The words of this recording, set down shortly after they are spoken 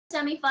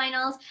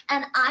semifinals,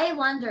 and I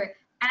wonder,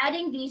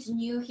 adding these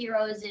new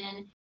heroes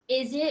in,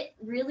 is it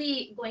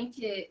really going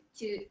to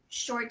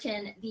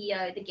shorten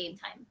the game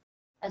time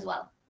as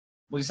well?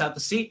 We'll just have to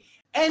see.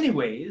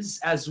 Anyways,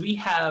 as we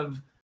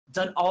have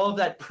done all of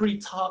that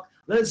pre-talk,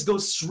 let's go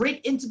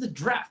straight into the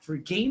draft for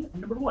game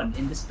number 1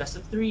 in this best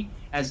of 3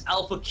 as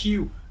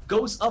AlphaQ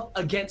goes up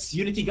against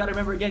Unity. Gotta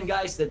remember again,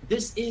 guys, that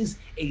this is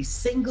a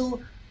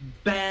single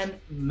ban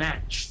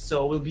match.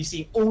 So we'll be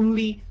seeing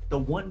only the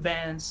 1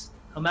 bans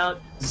come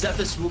out.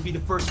 Zephys will be the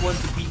first one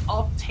to be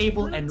off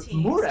table, and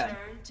Murad,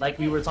 like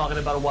we were talking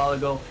about a while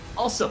ago,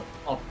 also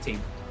off the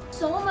table.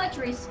 So much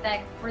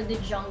respect for the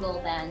jungle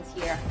bans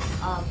here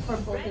for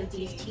both of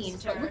these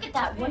teams. But look at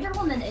that, Wonder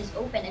Woman is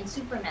open and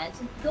Superman.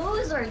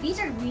 So these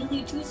are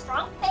really 2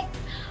 strong picks.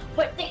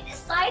 But they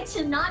decide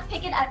to not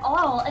pick it at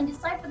all and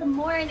decide for the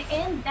Morin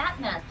and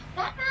Batman.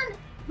 Batman,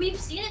 we've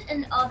seen it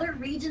in other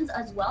regions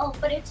as well,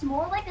 but it's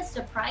more like a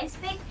surprise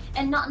pick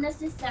and not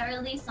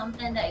necessarily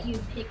something that you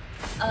pick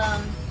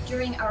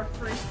during our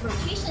first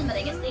rotation. But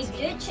I guess they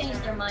did change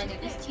their mind.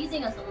 They're just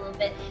teasing us a little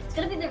bit. It's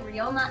gonna be the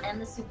Ryoma and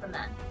the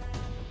Superman.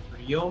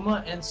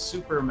 Ryoma and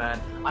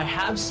Superman. I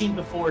have seen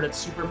before that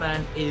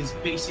Superman is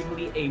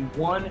basically a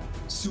one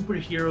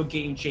superhero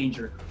game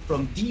changer.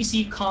 From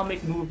DC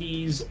comic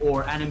movies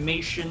or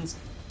animations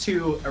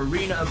to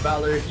Arena of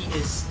Valor, he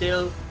is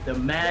still the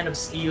Man of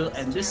Steel,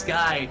 and this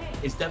guy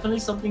is definitely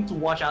something to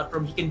watch out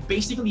from. He can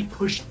basically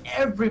push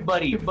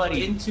everybody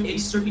into a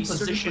certain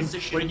position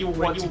where you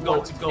want to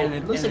go. And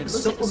it looks like the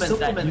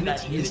supplement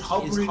that Unity is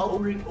hovering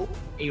over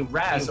a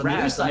Raz on the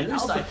other side.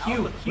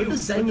 AlphaQ with the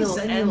Zenial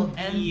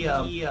and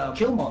the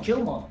Killmon.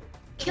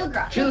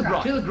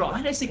 Kilgrot. Why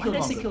did I say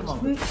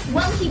Killmon?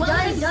 Well, he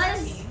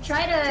does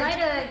try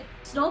to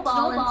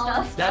snowball and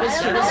stuff. That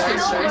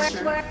is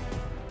true.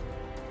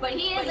 But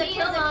he is a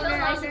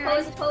Killmonger, I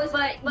suppose.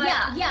 But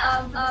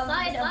yeah, from the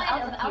side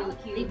of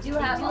AlphaQ, they do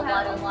have a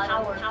lot of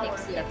power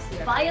picks here.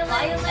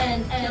 Violet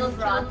and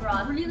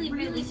Kilgrot,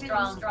 really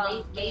strong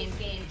late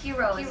game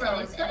heroes,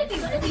 and it's gonna be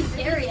really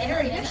scary.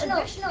 And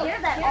additional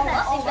here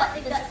that all up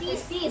with the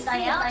CC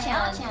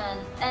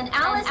Diao-chan and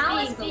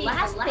Alice being the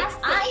last pick.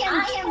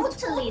 I am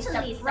totally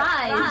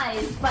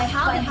surprised by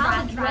how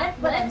the draft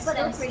went, but I'm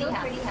still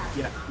pretty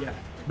happy. Yeah.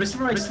 But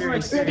from my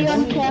experience,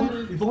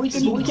 we've only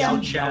seen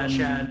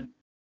Diao-chan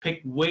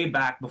picked way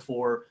back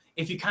before.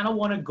 If you kind of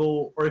want to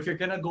go, or if you're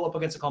gonna go up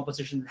against a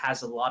composition that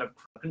has a lot of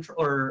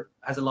control or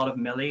has a lot of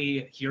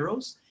melee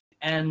heroes,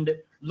 and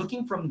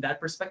looking from that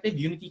perspective,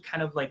 Unity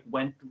kind of like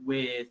went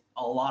with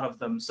a lot of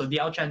them. So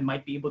Diao-chan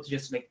might be able to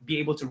just like be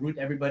able to root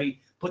everybody,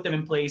 put them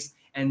in place,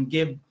 and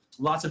give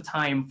lots of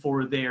time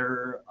for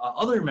their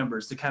other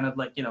members to kind of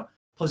like, you know,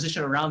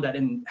 position around that.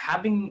 And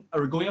having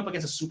or going up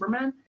against a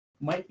Superman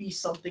might be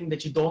something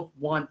that you don't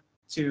want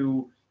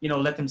to, you know,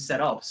 let them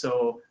set up.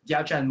 So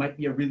Diao-chan might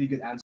be a really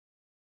good answer.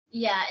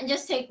 Yeah, and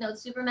just take note,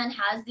 Superman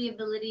has the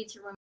ability to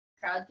remove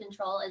crowd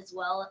control as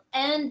well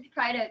and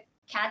try to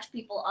catch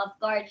people off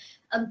guard.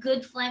 A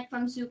good flank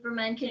from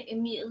Superman can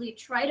immediately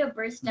try to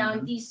burst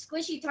down these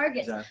squishy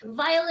targets. Exactly.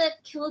 Violet,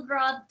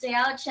 Kilgrot,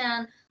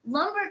 Diao-chan,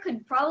 Lumber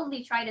could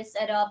probably try to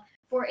set up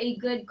for a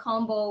good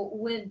combo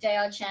with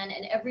Diao-chan,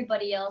 and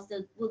everybody else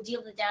that will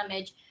deal the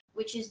damage,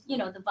 which is, you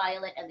know, the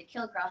Violet and the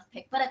Kilgrot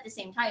pick. But at the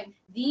same time,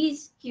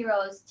 these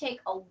heroes take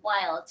a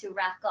while to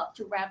ramp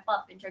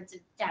up in terms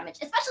of damage,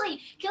 especially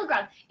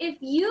Kilgrot. If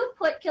you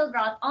put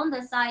Kilgrot on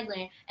the side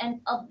lane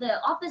and the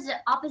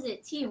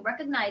opposite team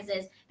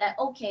recognizes that,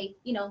 okay,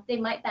 you know, they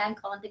might bank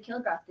on the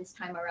Kilgrot this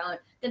time around,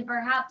 then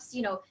perhaps,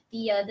 you know,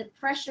 the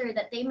pressure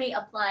that they may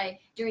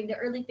apply during the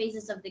early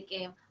phases of the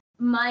game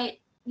might,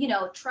 you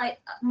know,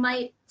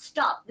 might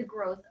stop the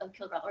growth of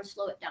Kilgrot or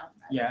slow it down.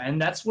 Rather. Yeah,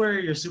 and that's where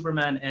your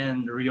Superman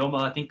and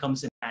Ryoma, I think,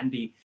 comes in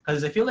handy,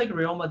 because I feel like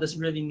Ryoma doesn't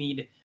really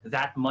need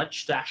that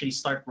much to actually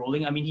start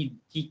rolling. I mean,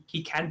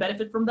 he can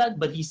benefit from that,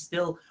 but he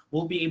still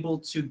will be able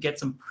to get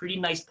some pretty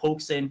nice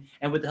pokes in,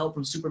 and with the help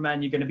from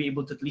Superman, you're going to be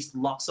able to at least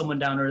lock someone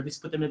down or at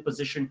least put them in a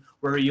position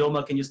where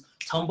Ryoma can just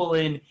tumble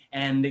in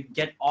and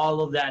get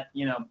all of that,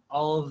 you know,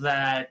 all of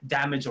that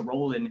damage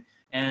rolling.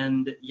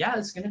 And yeah,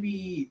 it's going to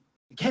be,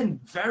 again,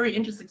 very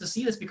interesting to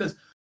see this, because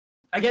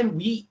again,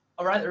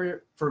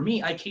 for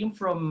me, I came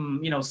from,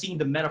 you know, seeing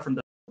the meta from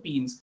the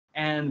Philippines,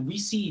 and we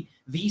see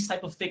these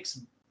type of picks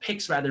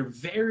rather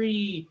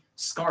very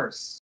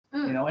scarce,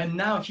 you know, and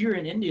now here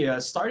in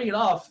India, starting it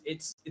off,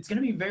 it's going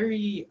to be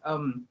very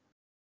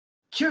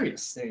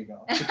curious, there you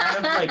go, to kind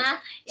of like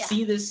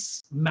see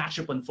this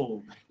matchup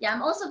unfold. Yeah,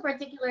 I'm also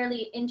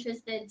particularly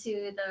interested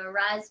to the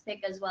Raz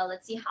pick as well.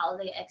 Let's see how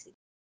they execute.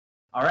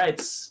 All right,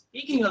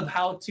 speaking of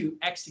how to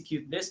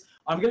execute this,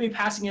 I'm going to be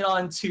passing it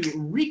on to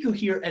Riku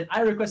here, and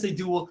I request a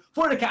duel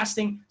for the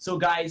casting. So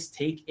guys,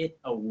 take it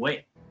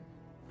away.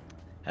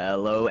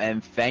 Hello,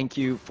 and thank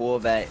you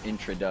for that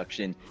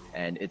introduction.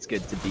 And it's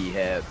good to be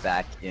here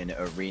back in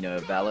Arena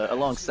of Valor.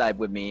 Alongside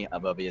with me,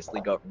 I've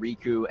obviously got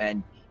Riku,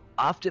 and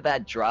after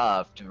that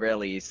draft,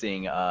 really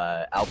seeing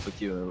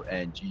AlphaQ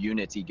and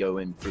Unity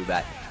going through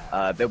that,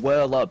 there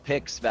were a lot of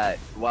picks that,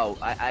 well,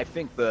 I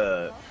think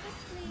the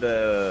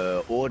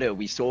the order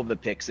we saw the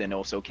picks in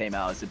also came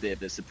out as a bit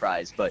of a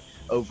surprise. But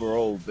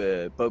overall,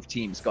 both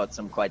teams got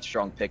some quite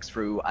strong picks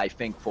through. I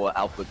think for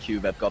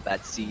AlphaQ, they've got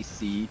that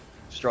CC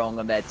strong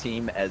on their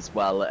team, as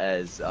well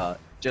as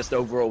just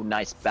overall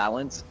nice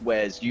balance,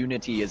 whereas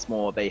Unity is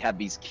more, they have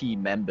these key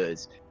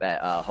members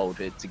that hold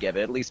it together.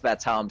 At least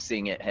that's how I'm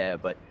seeing it here.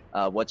 But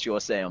what's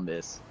your say on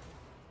this?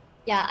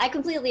 Yeah, I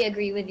completely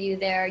agree with you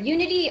there.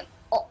 Unity,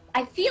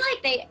 I feel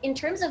like they, in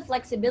terms of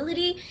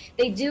flexibility,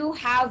 they do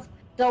have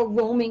the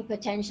roaming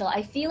potential.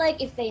 I feel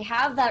like if they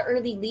have that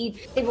early lead,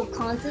 they will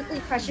constantly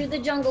pressure the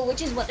jungle,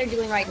 which is what they're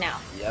doing right now.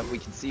 Yeah, we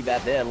can see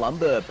that there.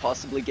 Lumber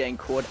possibly getting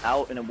caught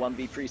out in a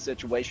 1v3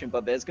 situation,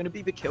 but there's going to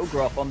be the kill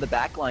graph on the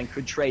backline.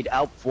 Could trade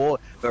out for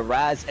the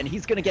Raz, and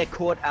he's going to get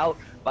caught out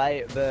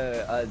by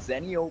the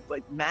Zenio,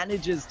 but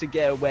manages to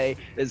get away.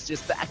 There's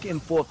just back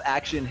and forth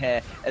action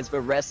here as the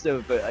rest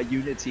of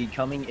Unity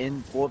coming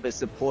in for the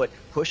support,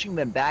 pushing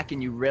them back,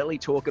 and you really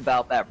talk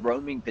about that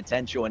roaming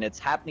potential, and it's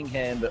happening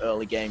here in the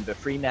early game. The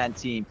three-man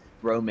team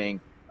roaming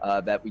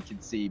that we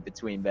can see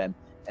between them,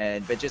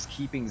 and they're just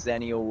keeping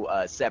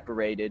Zenio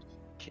separated,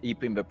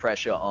 keeping the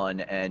pressure on,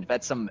 and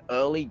that's some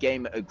early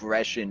game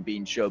aggression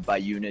being showed by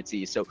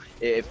Unity. So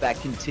if that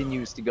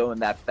continues to go in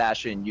that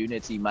fashion,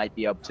 Unity might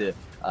be able to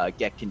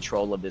get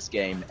control of this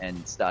game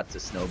and start to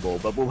snowball.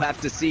 But we'll have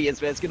to see, as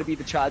there's going to be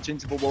the charge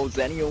into the wall.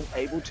 Zenio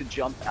able to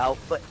jump out,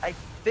 but I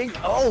think,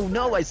 oh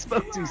no, I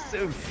spoke too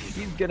soon.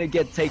 He's going to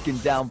get taken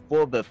down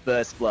for the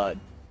first blood.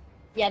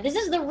 Yeah, this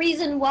is the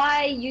reason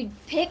why you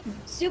pick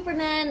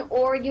Superman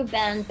or you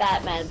ban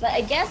Batman. But I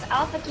guess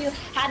AlphaQ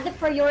had the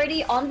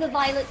priority on the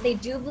Violet. They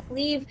do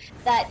believe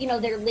that, you know,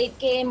 their late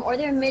game or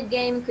their mid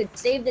game could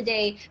save the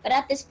day. But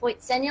at this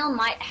point, Seniel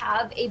might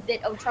have a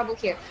bit of trouble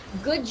here.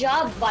 Good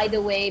job, by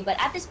the way.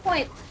 But at this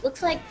point,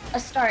 looks like a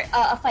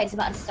fight is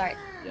about to start.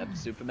 Yep,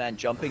 Superman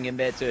jumping in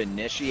there to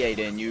initiate,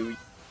 and you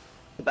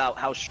about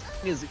how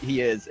strong he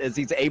is as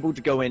he's able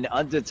to go in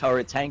under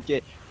turret, tank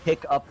it,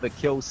 pick up the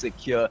kill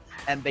secure,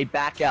 and they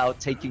back out,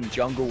 taking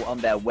jungle on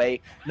their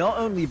way. Not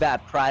only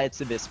that, prior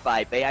to this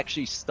fight, they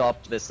actually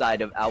stopped the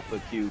side of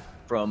AlphaQ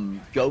from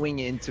going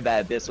into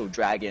that Abyssal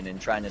Dragon and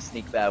trying to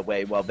sneak that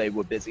away while they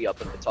were busy up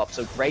at the top.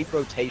 So great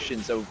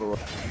rotations overall,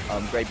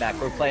 great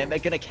macro play, and they're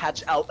going to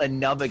catch out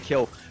another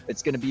kill.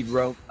 It's going to be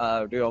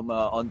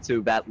Ryoma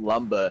onto that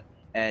Lumber.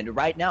 And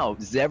right now,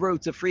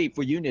 0-3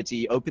 for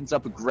Unity opens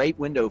up a great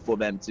window for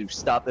them to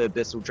stop the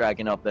Abyssal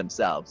Dragon up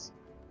themselves.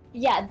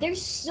 Yeah, they're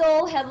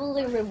so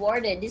heavily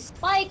rewarded.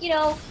 Despite, you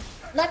know,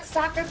 let's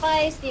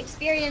sacrifice the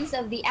experience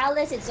of the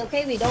Alice. It's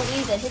okay, we don't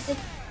need the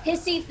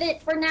hissy fit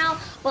for now.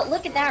 But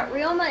look at that,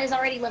 Ryoma is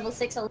already level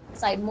 6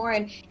 alongside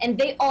Morin, and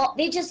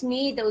they just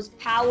need those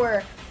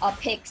power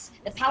picks,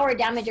 the power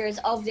damagers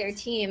of their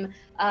team.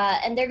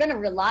 And they're going to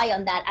rely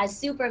on that, as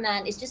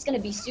Superman is just going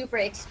to be super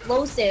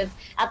explosive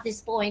at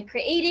this point,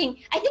 creating,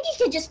 I think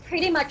he can just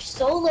pretty much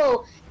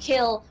solo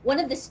kill one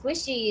of the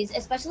squishies,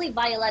 especially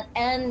Violet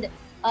and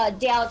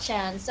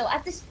Diao-chan. So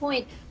at this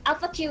point,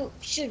 AlphaQ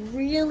should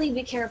really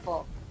be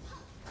careful.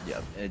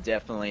 Yep, it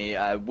definitely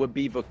would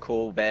be the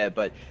call there,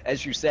 but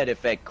as you said,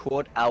 if they're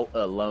caught out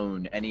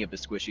alone, any of the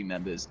squishy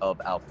members of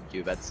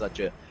AlphaQ, that's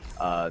such a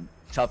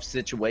tough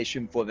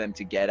situation for them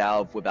to get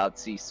out of without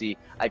CC.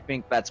 I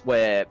think that's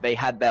where they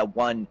had that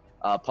one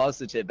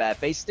positive, that if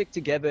they stick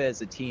together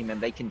as a team and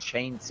they can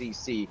chain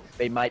CC,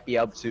 they might be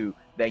able to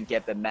then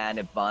get the man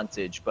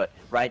advantage. But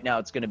right now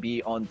it's going to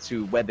be on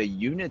to whether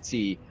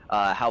Unity,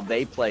 how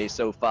they play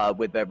so far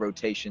with their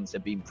rotations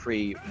have been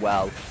pretty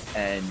well,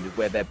 and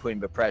where they're putting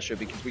the pressure,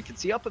 because we can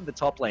see up in the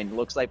top lane, it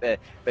looks like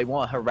they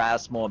want to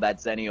harass more that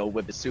Zenio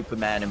with the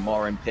Superman and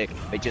Morin pick.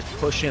 They just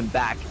push him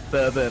back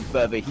further and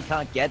further. He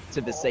can't get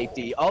to the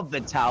safety of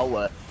the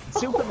tower.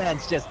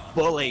 Superman's just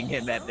bullying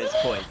him at this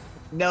point.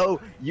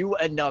 No, you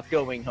are not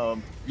going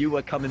home. You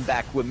are coming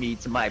back with me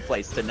to my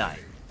place tonight.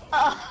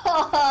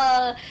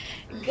 Oh,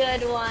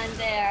 good one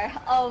there.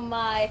 Oh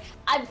my.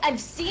 I've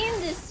seen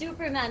this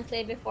Superman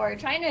play before,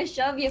 trying to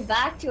shove you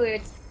back to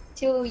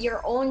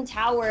your own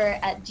tower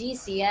at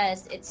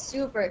GCS. It's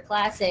super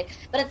classic,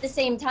 but at the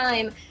same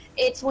time,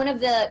 it's one of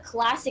the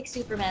classic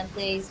Superman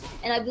plays,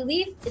 and I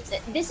believe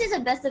this is a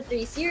best of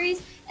 3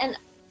 series, and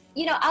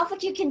you know,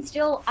 AlphaQ can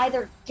still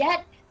either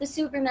get the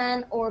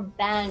Superman or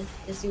ban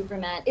the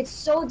Superman. It's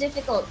so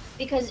difficult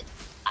because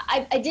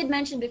I did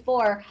mention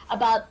before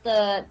about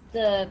the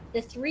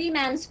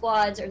 3-man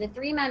squads or the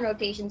 3-man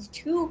rotations,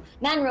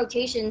 2-man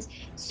rotations.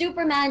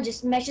 Superman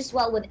just meshes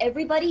well with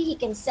everybody. He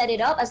can set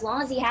it up as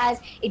long as he has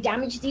a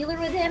damage dealer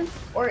with him,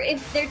 or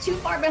if they're too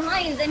far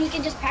behind, then he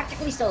can just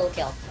practically solo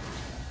kill.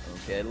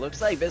 Okay, it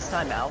looks like this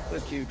time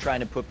AlphaQ trying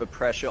to put the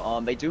pressure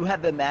on. They do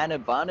have the man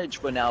advantage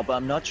for now, but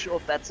I'm not sure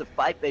if that's a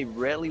fight they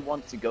really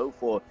want to go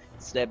for.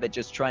 Instead, they're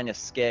just trying to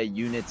scare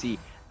Unity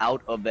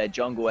out of their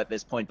jungle at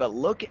this point. But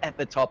look at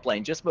the top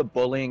lane, just the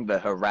bullying, the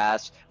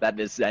harass that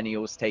the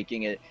Zennials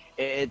taking it.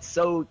 It's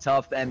so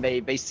tough, and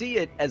they see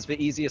it as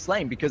the easiest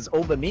lane because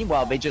all the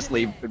meanwhile they just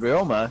leave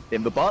Ryoma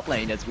in the bot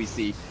lane, as we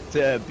see,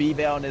 to be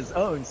there on his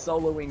own,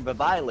 soloing the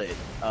Violet.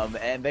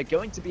 And they're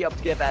going to be up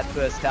to get that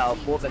first tower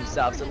for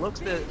themselves. It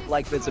looks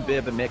like there's a bit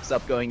of a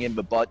mix-up going in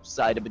the bot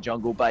side of the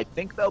jungle, but I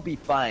think they'll be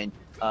fine.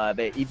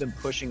 They're even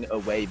pushing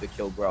away the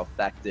Kilgraf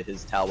back to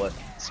his tower.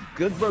 Some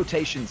good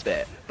rotations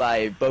there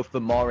by both the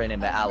Morin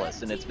and the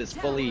Alice, and it's this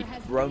fully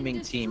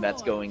roaming team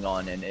that's going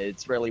on, and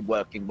it's really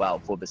working well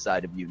for the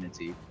side of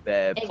Unity.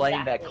 They're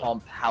playing that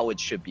comp how it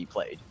should be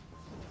played.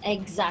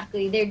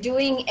 Exactly. They're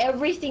doing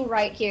everything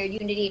right here,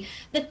 Unity.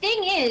 The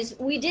thing is,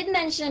 we did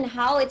mention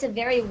how it's a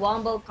very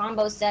wombo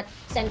combo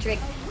set-centric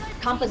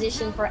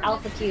composition for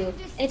AlphaQ.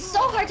 And it's so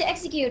hard to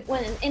execute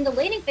when in the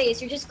laning phase,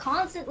 you're just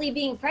constantly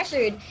being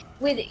pressured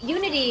with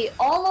Unity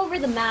all over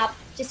the map,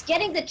 just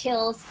getting the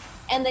kills,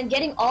 and then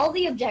getting all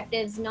the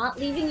objectives, not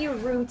leaving you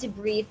room to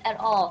breathe at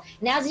all.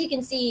 And as you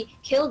can see,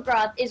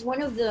 Kilgraf is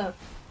one of the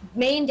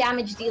main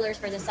damage dealers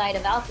for the side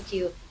of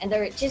AlphaQ, and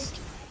they're just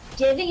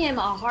giving him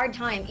a hard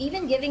time,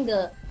 even giving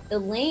the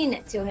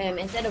lane to him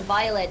instead of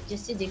Violet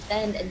just to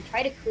defend and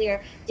try to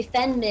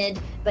defend mid.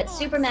 But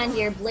Superman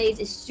here, Blaze,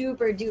 is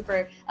super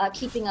duper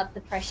keeping up the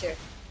pressure.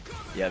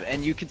 Yeah,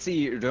 and you can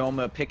see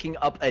Roma picking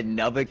up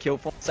another kill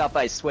for South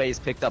by Sway's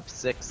picked up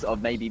 6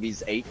 of maybe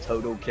these 8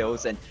 total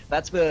kills, and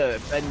that's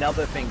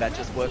another thing that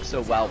just works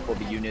so well for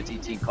the Unity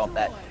team comp,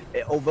 that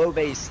although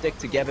they stick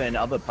together in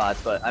other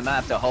parts, but I might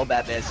have to hold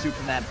that there.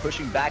 Superman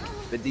pushing back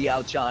the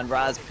DL Chan.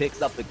 Raz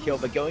picks up the kill.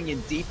 They're going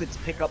in deeper to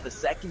pick up the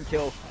second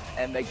kill,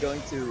 and they're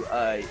going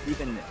to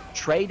even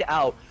trade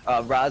out.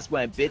 Raz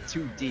went a bit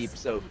too deep,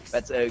 so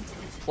that's a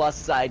plus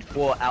side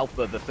for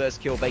Alpha. The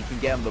first kill they can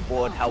get on the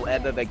board.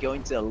 However, they're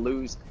going to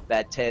lose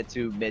that tier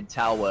 2 mid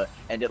tower,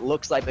 and it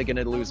looks like they're going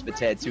to lose the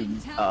tier 2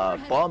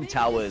 bottom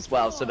tower as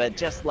well, so they're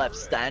just left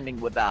standing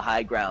with that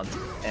high ground.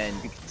 And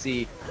you can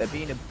see they're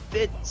being a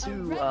bit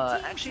too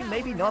actually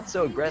maybe not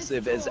so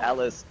aggressive, as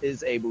Alice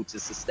is able to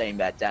sustain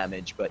that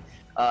damage. But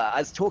I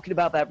was talking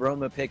about that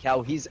Roma pick,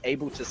 how he's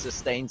able to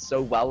sustain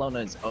so well on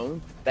his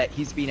own that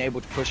he's been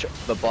able to push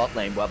the bot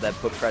lane while they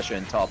put pressure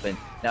in top, and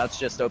now it's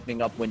just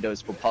opening up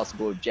windows for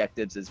possible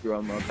objectives as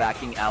Roma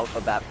backing out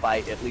of that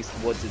fight, at least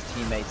towards his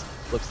teammates.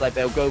 Looks like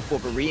they'll go for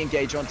the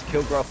re-engage onto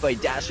Kilgraf. He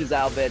dashes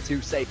out there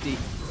to safety.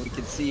 We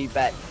can see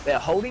that they're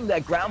holding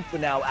their ground for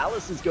now.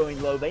 Alice is going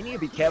low. They need to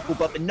be careful,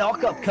 but the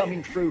knock-up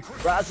coming through.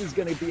 Raz is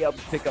going to be able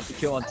to pick up the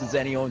kill onto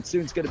Zenio, and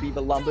soon it's going to be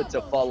the Lumber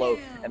to follow,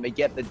 and they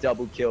get the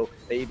double kill.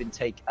 They even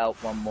take out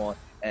one more,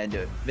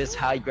 and this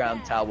high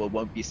ground tower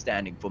won't be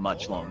standing for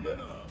much longer.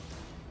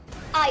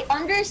 I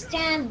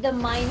understand the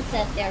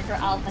mindset there for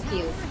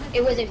AlphaQ.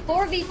 It was a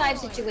 4v5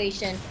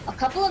 situation. A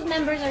couple of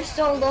members are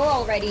so low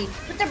already,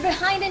 but they're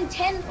behind in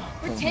 10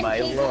 for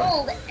 10k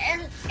gold,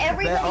 and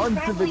everybody's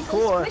frankly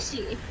so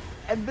squishy.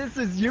 And this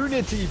is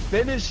Unity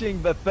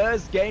finishing the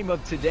first game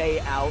of today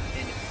out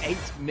in 8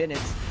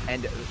 minutes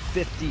and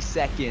 50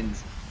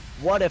 seconds.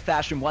 What a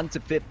fashion, 1 to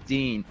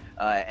 15,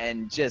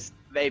 and just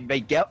they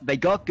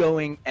got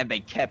going and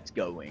they kept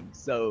going.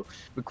 So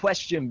the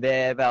question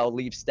there that I'll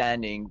leave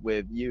standing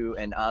with you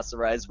and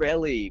Asura is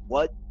really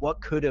what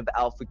could have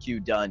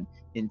AlphaQ done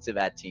into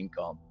that team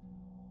comp?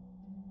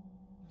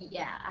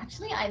 Yeah,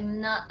 actually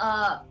I'm not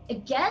I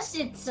guess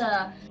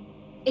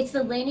it's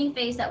the laning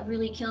phase that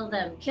really killed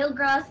them.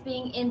 Kilgraf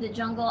being in the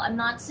jungle, I'm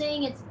not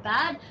saying it's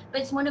bad, but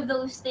it's one of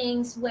those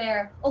things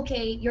where,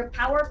 okay, your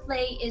power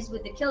play is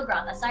with the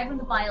Kilgraf. Aside from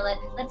the Violet,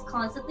 let's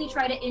constantly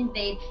try to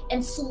invade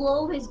and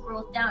slow his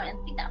growth down. And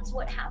I think that's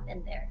what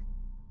happened there.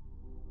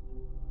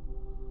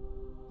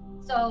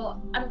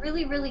 So I'm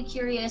really, really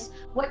curious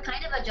what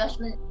kind of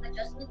adjustment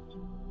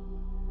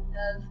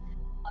of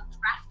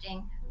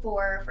drafting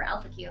for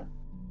AlphaQ.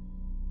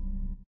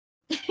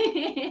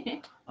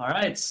 All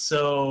right,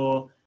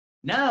 so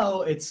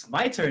now it's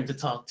my turn to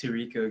talk to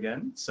Rico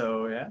again.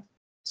 So yeah,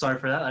 sorry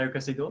for that. I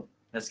requested goal.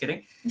 Just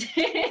kidding.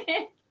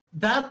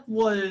 That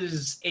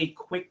was a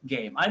quick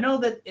game. I know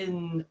that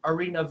in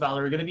Arena of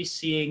Valor, we're going to be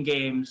seeing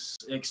games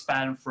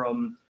expand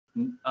from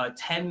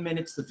 10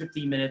 minutes to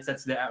 15 minutes.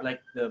 That's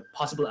the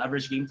possible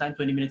average game time.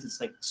 20 minutes, it's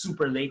like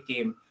super late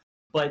game.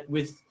 But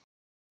with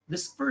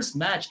this first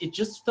match, it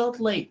just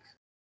felt like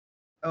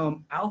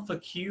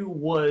AlphaQ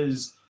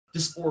was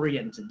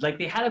disoriented. Like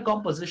they had a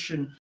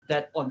composition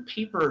that on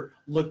paper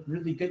looked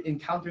really good,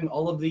 encountering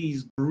all of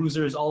these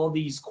bruisers, all of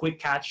these quick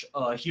catch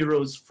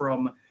heroes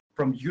from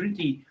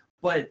Unity,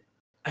 but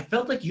I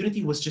felt like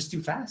Unity was just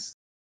too fast.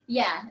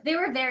 Yeah, they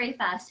were very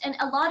fast, and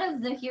a lot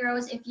of the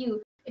heroes, if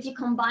you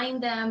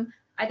combine them,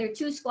 either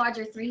 2 squads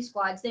or 3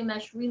 squads, they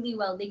mesh really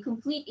well. They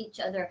complete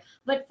each other.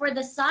 But for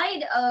the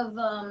side of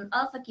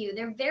AlphaQ,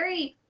 they're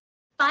very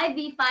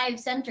 5v5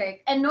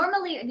 centric, and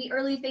normally the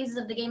early phases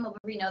of the game of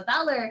Arena of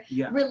Valor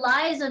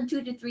relies on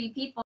 2 to 3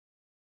 people on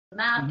the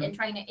map and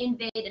trying to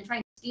invade and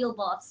trying to steal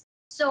buffs.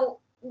 So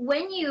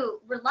when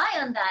you rely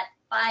on that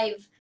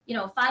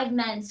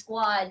 5-man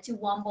squad to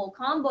wombo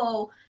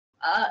combo,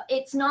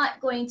 it's not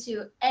going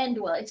to end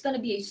well. It's going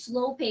to be a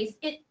slow pace.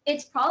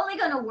 It's probably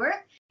going to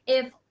work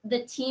if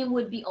the team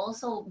would be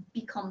also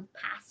become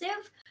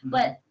passive.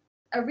 But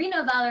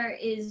Arena of Valor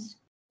is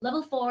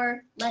level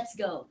 4. Let's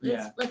go.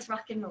 Let's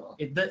rock and roll.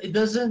 It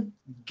doesn't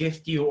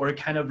gift you or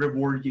kind of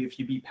reward you if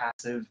you be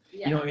passive,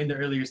 in the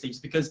earlier stages,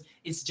 because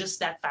it's just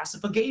that fast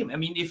of a game. I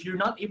mean, if you're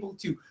not able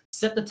to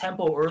set the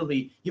tempo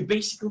early, you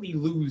basically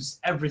lose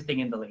everything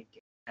in the late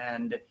game.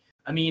 And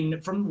I mean,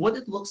 from what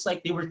it looks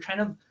like, they were kind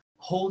of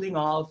holding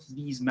off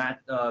these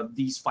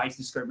fights,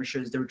 these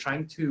skirmishes. They were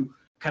trying to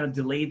kind of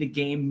delay the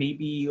game.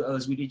 Maybe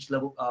as we reach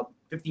level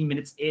 15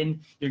 minutes in,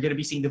 you're going to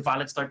be seeing the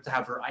Violet start to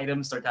have her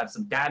items, start to have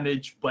some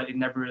damage, but it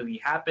never really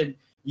happened.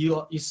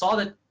 You saw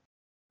that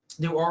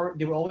they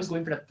were always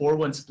going for that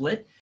 4-1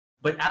 split,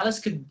 but Alice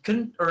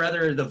couldn't, or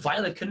rather the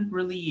Violet couldn't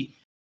really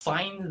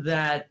find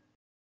that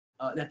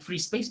free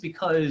space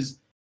because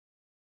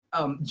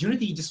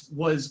Unity just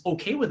was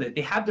okay with it.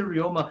 They have the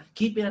Ryoma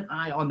keeping an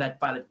eye on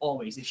that Violet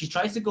always. If she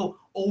tries to go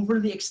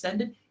overly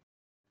extended,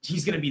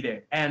 he's going to be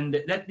there.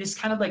 And that is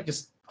kind of like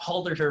just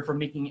halted her from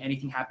making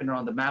anything happen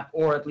around the map,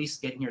 or at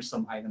least getting her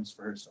some items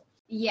for herself.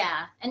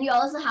 Yeah, and you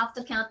also have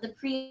to count the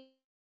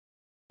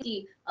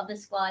of the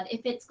squad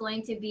if it's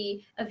going to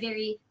be a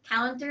very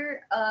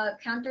counter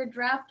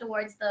draft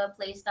towards the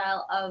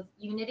playstyle of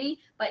Unity,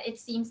 but it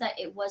seems that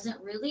it wasn't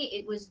really.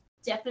 It was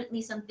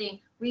definitely something.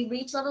 We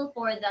reach level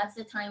 4, that's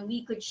the time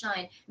we could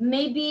shine.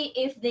 Maybe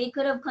if they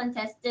could have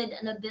contested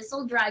an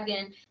Abyssal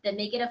Dragon, then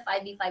make it a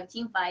 5v5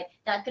 team fight,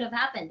 that could have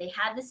happened. They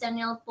had the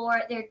Sentinel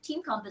for their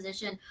team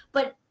composition,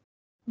 but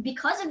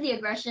because of the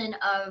aggression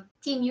of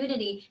Team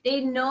Unity,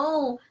 they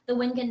know the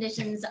win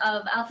conditions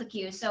of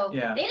AlphaQ, so they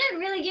didn't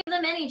really give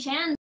them any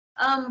chance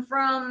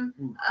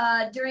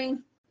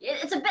during.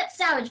 It's a bit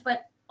savage,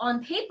 but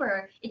on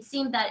paper, it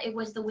seemed that it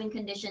was the win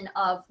condition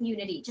of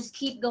Unity. Just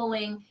keep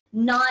going,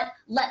 not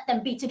let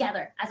them be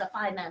together as a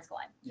 5-man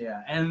squad.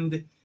 Yeah,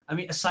 and I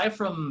mean, aside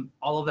from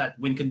all of that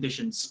win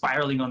condition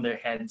spiraling on their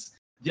heads,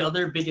 the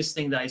other biggest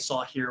thing that I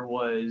saw here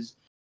was,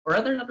 or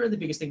rather not really the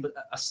biggest thing, but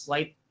a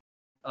slight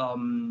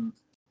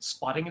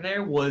spotting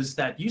there was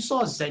that you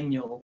saw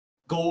Zenial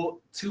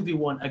go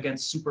 2v1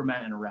 against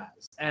Superman and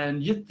Raz.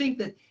 And you'd think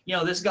that,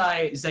 this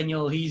guy,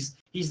 Zenial,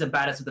 he's the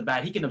baddest of the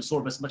bad. He can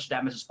absorb as much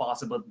damage as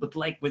possible. But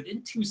like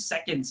within 2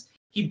 seconds,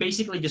 he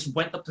basically just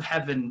went up to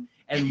heaven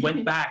and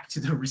went back to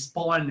the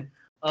respawn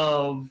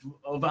of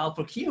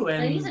AlphaQ.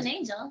 And he's an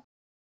angel.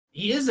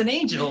 He is an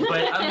angel,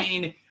 but I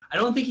mean, I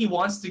don't think he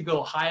wants to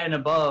go high and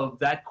above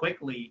that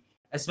quickly,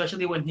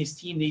 especially when his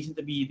team needs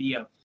to be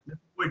the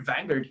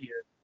vanguard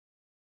here.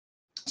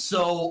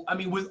 So, I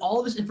mean, with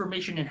all this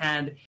information in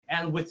hand,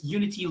 and with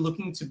Unity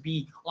looking to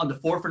be on the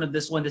forefront of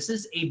this one, this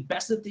is a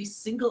best-of-3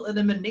 single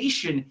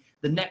elimination.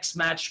 The next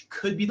match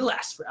could be the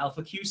last for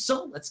AlphaQ,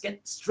 so let's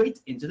get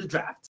straight into the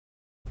draft.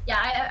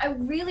 Yeah, I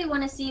really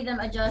want to see them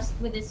adjust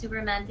with this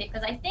Superman pick,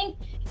 because I think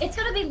it's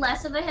going to be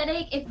less of a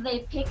headache if they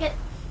pick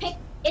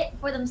it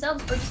for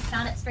themselves or just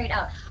count it straight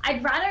out.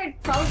 I'd rather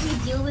probably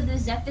deal with the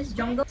Zephyr's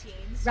jungle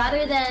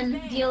rather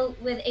than deal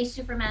with a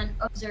Superman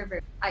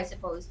observer, I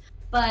suppose.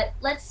 But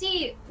let's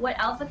see what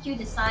AlphaQ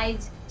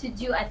decides to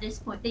do at this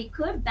point. They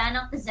could ban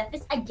out the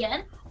Zephyrus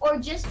again, or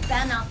just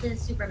ban out the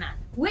Superman,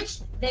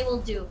 which they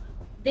will do.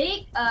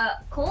 They,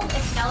 Cold,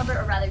 Excalibur,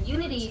 or rather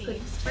Unity, could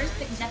first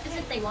pick Zephyrus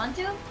if they want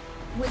to,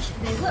 which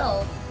they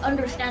will,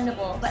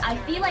 understandable. But I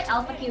feel like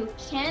AlphaQ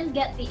can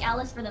get the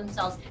Alice for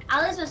themselves.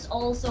 Alice is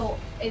also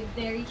a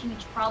very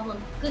huge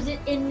problem, because it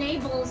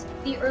enables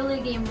the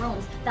early game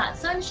roams. That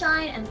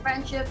Sunshine and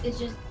Friendship is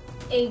just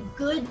a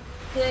good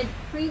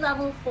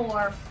pre-level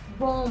 4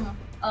 roam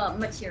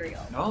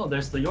material. No,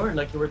 there's the Yorn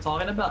like you were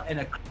talking about,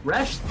 and a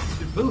Crash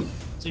to boot.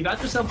 So you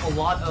got yourself a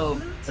lot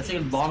of, let's say,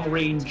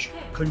 long-range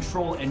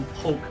control and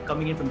poke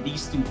coming in from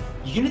these two.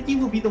 Unity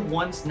will be the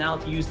ones now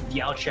to use the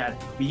Diao Chat.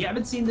 We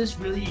haven't seen this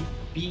really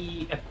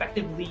be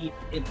effectively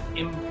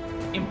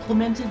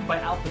implemented by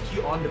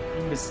AlphaQ on the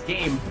previous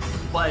game,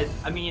 but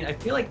I mean, I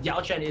feel like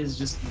Diao Chat is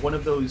just one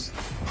of those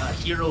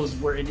heroes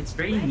where it's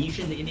very niche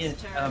in the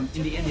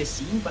India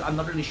scene, but I'm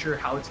not really sure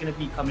how it's going to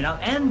be coming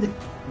out. And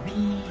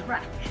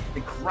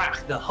the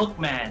crack, the hook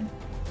man,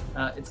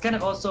 it's kind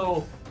of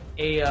also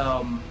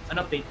an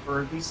update,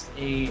 or at least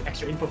a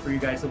extra info for you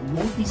guys that we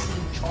won't be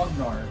seeing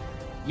Chognar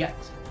yet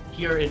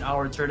here in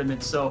our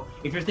tournament. So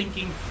if you're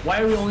thinking, why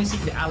are we only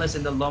seeing the Alice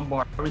and the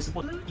Lombard? Are we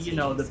supposed to see,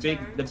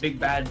 the big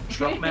bad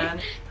truck man?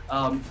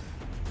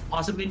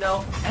 Possibly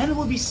no. And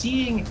we'll be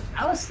seeing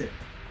Alistair.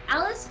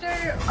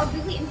 Alistair, a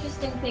really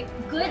interesting pick.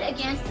 Good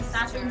against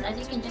assassins, as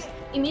you can just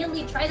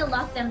immediately try to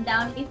lock them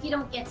down if you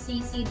don't get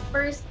CC'd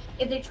first.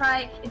 If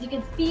you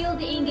can feel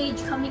the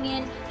engage coming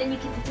in, then you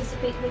can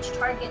anticipate which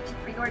target to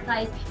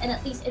prioritize, and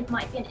at least it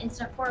might be an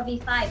instant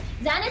 4v5.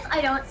 Xanis,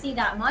 I don't see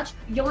that much.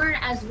 Yorn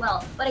as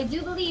well, but I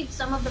do believe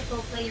some of the pro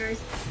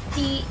players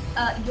see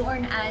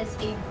Yorn as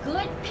a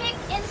good pick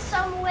in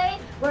some way,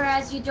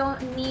 whereas you don't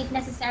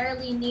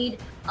necessarily need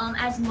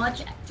as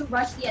much to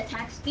rush the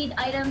attack speed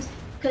items,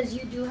 because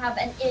you do have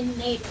an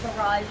innate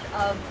barrage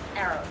of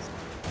arrows.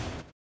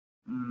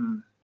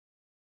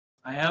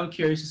 I am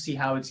curious to see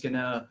how it's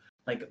gonna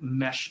like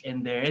mesh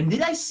in there. And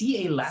did I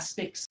see a last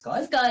pick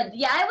Scud? Scud.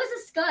 Yeah, I was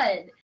a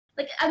Scud.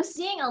 Like I'm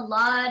seeing a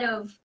lot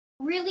of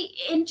really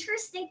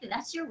interesting.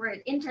 That's your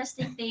word.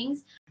 Interesting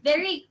things.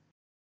 Very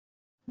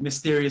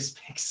Mysterious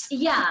picks.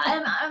 Yeah,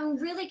 I'm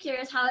really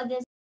curious how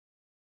this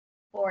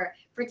for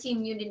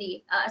Team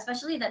Unity,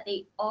 especially that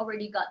they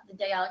already got the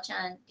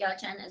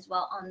Diao-chan as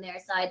well on their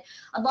side.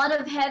 A lot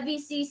of heavy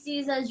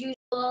CCs as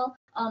usual,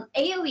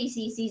 AOV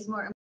CCs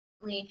more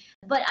importantly,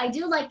 but I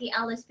do like the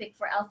Alice pick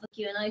for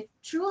AlphaQ, and I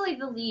truly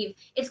believe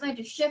it's going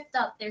to shift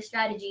up their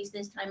strategies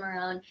this time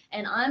around,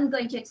 and I'm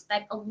going to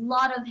expect a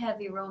lot of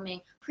heavy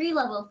roaming,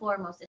 pre-level 4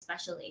 most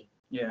especially.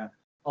 Yeah,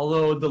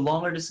 although the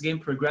longer this game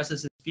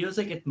progresses, it feels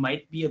like it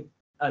might be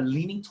a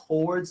leaning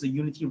towards the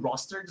Unity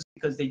roster just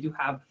because they do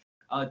have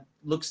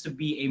looks to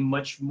be a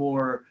much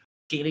more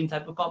scaling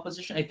type of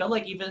composition. I felt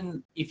like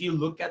even if you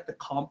look at the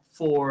comp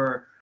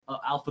for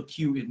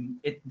AlphaQ,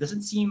 it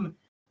doesn't seem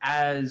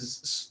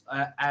as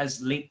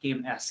late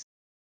game-esque,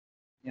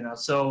 you know.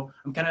 So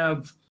I'm kind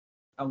of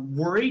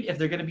worried if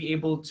they're going to be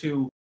able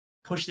to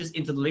push this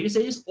into the later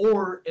stages,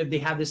 or if they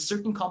have this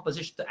certain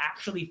composition to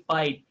actually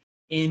fight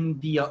in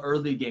the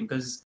early game.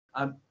 Because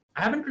I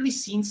haven't really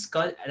seen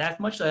Scud that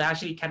much, so I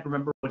actually can't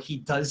remember what he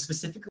does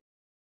specifically.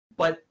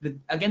 But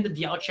again, the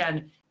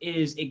Diao-chan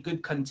is a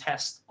good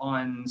contest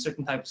on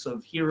certain types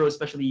of heroes,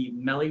 especially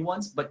melee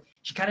ones. But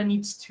she kind of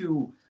needs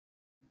to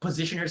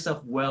position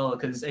herself well,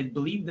 because I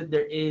believe that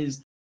there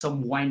is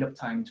some wind-up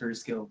time to her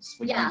skills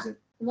when you use it.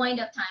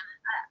 Wind-up time.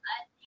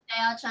 I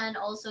think Diao-chan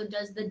also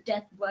does the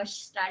death brush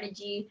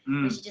strategy,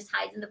 where she just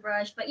hides in the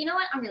brush. But you know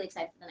what? I'm really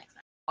excited for the next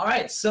match. All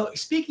right, so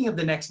speaking of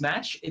the next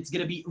match, it's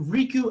going to be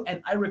Riku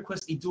and I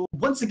Request a Duel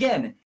once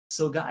again.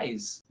 So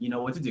guys, you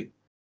know what to do.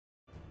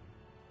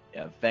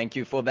 Yeah, thank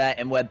you for that.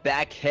 And we're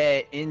back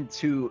here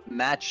into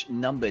match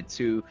number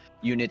 2.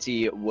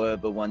 Unity were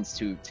the ones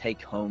to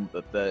take home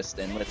the first,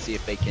 and let's see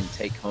if they can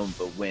take home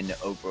the win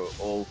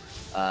overall.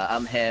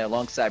 I'm here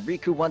alongside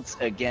Riku once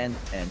again,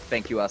 and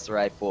thank you,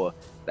 Asarai, for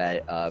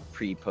that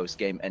pre-post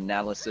game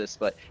analysis.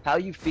 But how are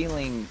you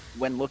feeling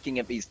when looking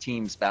at these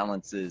teams'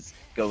 balances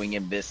going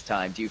in this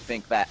time? Do you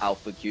think that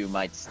AlphaQ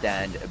might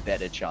stand a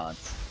better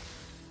chance?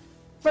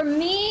 For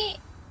me,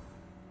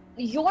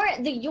 the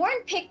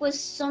Yorn pick was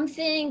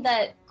something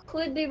that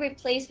could be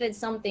replaced with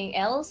something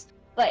else,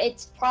 but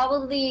it's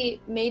probably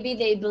maybe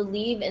they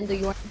believe in the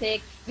Yorn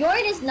pick.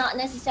 Yorn is not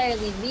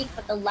necessarily weak,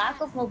 but the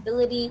lack of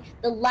mobility,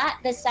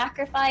 the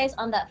sacrifice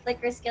on that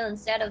flicker skill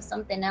instead of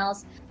something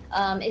else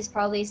is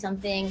probably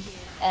something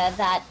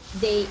that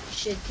they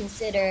should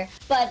consider.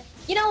 But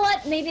you know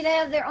what? Maybe they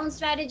have their own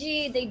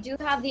strategy. They do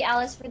have the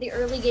Alice for the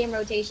early game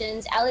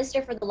rotations,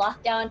 Alistair for the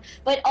lockdown,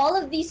 but all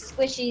of these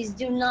squishies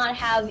do not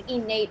have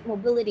innate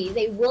mobility.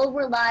 They will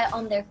rely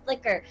on their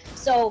flicker.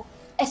 So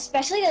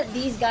especially that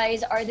these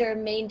guys are their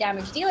main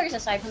damage dealers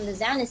aside from the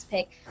Xanis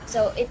pick.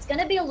 So it's going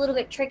to be a little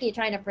bit tricky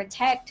trying to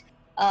protect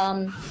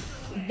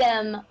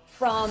them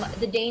from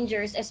the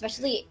dangers,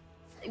 especially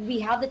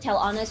we have the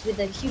Tel-Anas with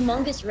the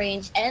humongous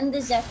range and the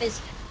Zephys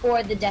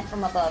for the death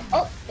from above.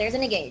 Oh, there's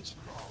an engage.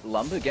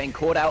 Lumber getting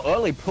caught out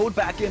early, pulled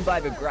back in by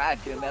the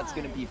Grak, and that's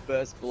going to be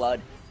first blood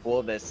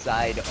for the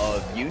side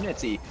of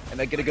Unity. And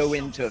they're going to go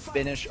in to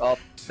finish off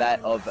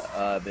that of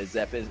the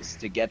Zephys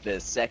to get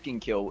their second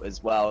kill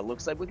as well. It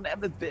looks like we're going to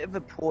have a bit of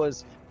a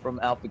pause from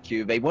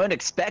AlphaQ. They weren't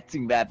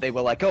expecting that. They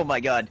were like, oh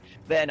my god,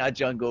 they're in our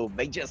jungle.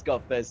 They just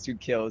got first 2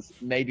 kills.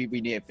 Maybe we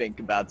need to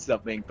think about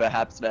something.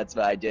 Perhaps that's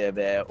the idea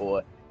there,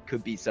 or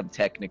could be some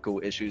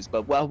technical issues.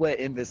 But while we're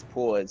in this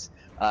pause,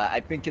 I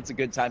think it's a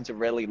good time to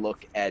really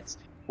look at,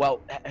 well,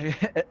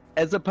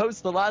 as opposed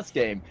to the last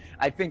game,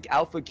 I think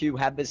AlphaQ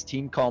had this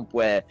team comp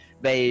where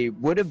they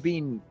would have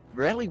been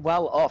really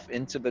well off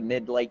into the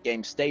mid-late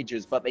game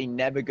stages, but they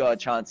never got a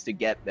chance to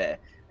get there.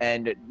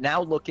 And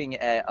now looking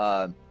at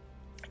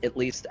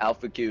least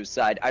AlphaQ's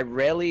side, I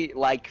really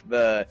like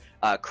the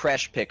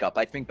Crash pickup.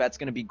 I think that's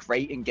going to be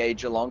great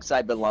engage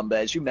alongside the Lumber.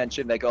 As you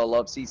mentioned, they got a lot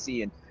of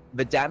CC, and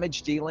the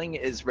damage dealing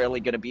is really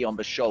going to be on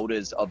the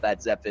shoulders of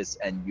that Zephys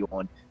and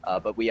Yorn.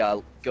 But we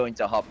are going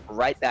to hop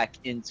right back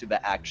into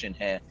the action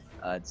here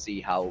and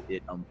see how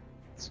it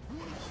unfolds.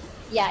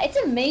 Yeah, it's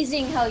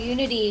amazing how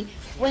Unity,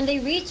 when they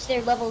reach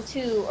their level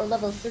 2 or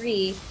level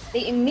 3,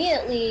 they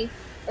immediately,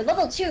 or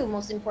level 2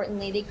 most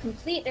importantly, they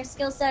complete their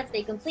skill sets,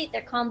 they complete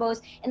their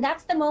combos, and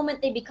that's the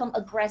moment they become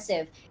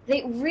aggressive.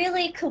 They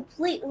really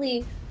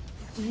completely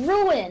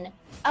ruin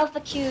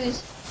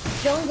AlphaQ's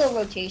jungle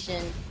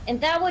rotation,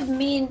 and that would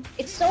mean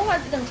it's so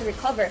hard for them to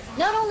recover.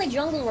 Not only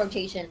jungle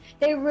rotation,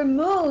 they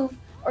remove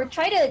or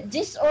try to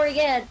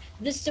disorient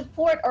the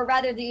support, or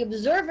rather the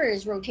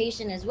observer's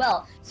rotation as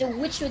well. So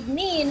which would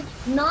mean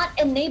not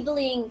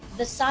enabling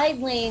the side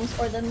lanes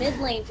or the mid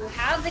lane to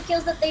have the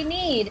kills that they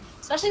need,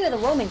 especially with a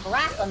roaming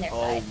Grak on their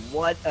side. Oh,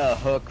 what a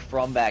hook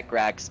from that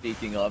Grak,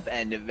 speaking of,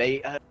 and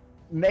they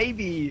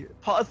maybe,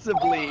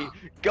 possibly,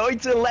 going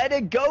to let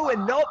it go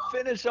and not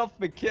finish off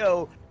the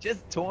kill.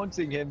 just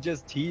taunting him,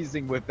 just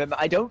teasing with him.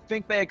 I don't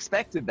think they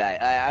expected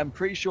that. I'm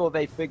pretty sure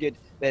they figured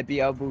they'd be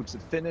able to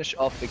finish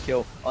off the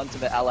kill onto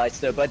the ally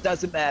still, but it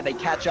doesn't matter. They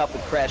catch up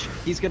with Crash.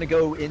 He's going to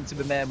go into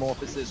the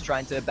Metamorphosis,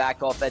 trying to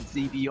back off that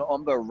ZB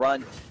on the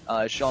run.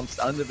 Shomps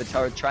under the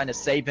turret, trying to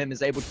save him,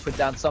 is able to put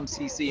down some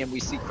CC, and we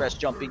see Crash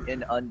jumping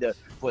in under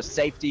for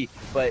safety,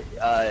 but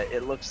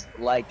it looks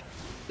like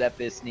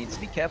Zephyrus needs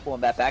to be careful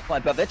on that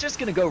backline, but they're just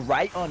going to go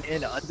right on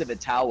in under the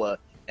tower,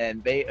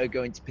 and they are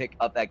going to pick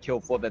up that kill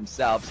for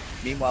themselves.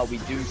 Meanwhile, we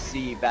do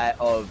see that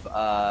of,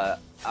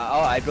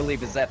 I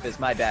believe it's Zephyrus,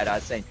 my bad, I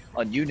was saying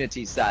on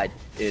Unity's side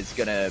is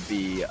going to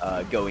be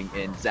going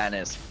in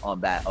Xanis on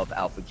that of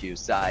AlphaQ's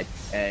side,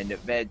 and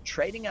they're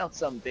trading out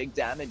some big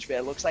damage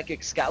there. Looks like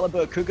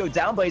Excalibur could go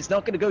down, but he's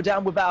not going to go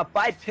down without a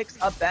fight.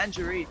 Picks up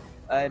Banjari.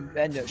 And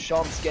then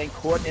Shom's getting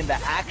caught in the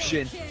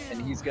action,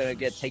 and he's going to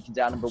get taken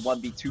down in the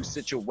 1v2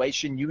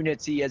 situation.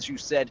 Unity, as you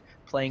said,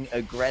 playing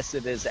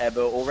aggressive as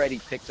ever, already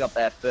picked up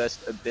their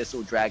first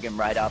Abyssal Dragon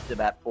right after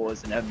that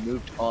pause, and have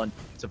moved on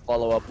to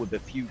follow up with a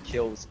few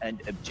kills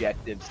and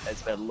objectives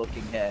as they're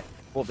looking here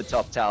for the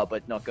top tower,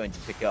 but not going to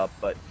pick up.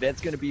 But that's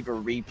going to be the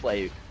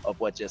replay of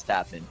what just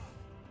happened.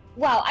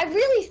 Wow, I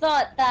really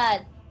thought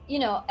that, you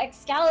know,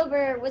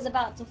 Excalibur was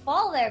about to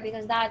fall there,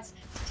 because that's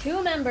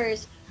two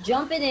members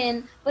jumping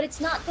in, but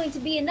it's not going to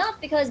be enough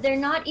because they're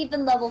not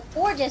even level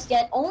 4 just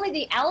yet. Only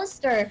the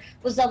Alistair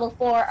was level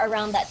 4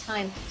 around that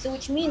time, so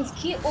which means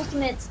key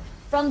ultimates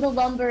from the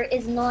Lumber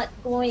is not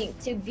going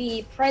to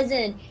be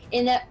present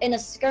in a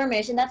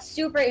skirmish, and that's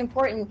super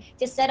important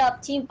to set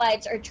up team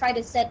fights or try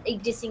to set a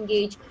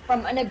disengage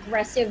from an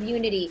aggressive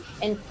Unity,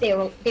 and they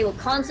will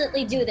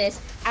constantly do this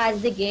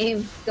as the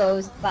game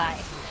goes by.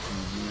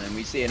 And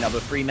we see another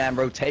 3-man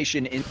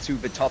rotation into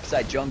the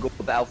topside jungle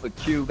of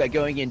AlphaQ. They're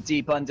going in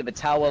deep under the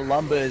tower.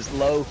 Lumber is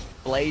low.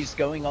 Blaze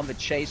going on the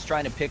chase,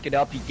 trying to pick it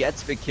up. He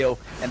gets the kill,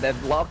 and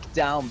they've locked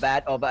down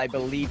that of, I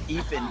believe,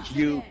 Ethan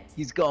Hugh.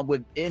 He's gone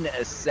within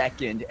a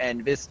second,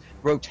 and this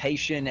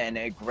rotation and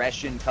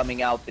aggression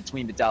coming out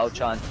between the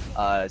Dalchan,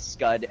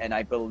 Scud, and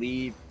I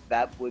believe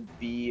that would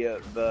be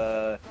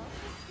the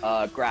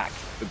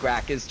Grak. The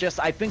Grak is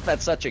just, I think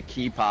that's such a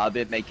key part of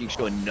it, making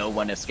sure no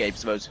one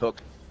escapes those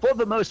hooks. For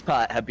the most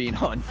part, have been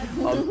on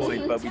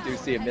point, but we do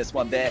see a miss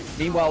one there.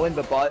 Meanwhile, in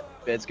the bot,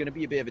 there's going to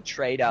be a bit of a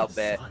trade out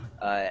there,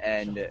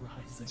 and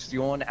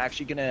Sion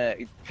actually going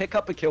to pick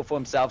up a kill for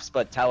himself,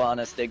 but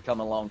Talanis did come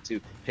along to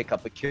pick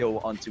up a kill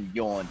onto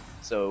Yorn.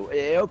 So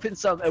it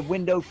opens up a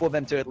window for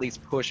them to at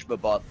least push the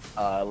bot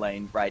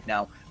lane right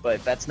now,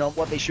 but that's not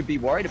what they should be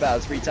worried about.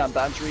 As Retan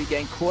Banjari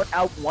getting caught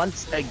out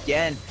once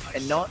again,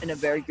 and not in a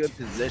very good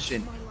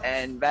position.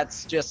 And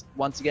that's just,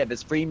 once again,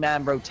 this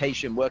 3-man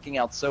rotation working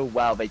out so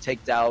well. They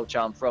take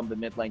Dalchan from the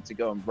mid lane to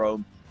go and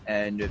roam,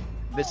 and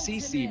the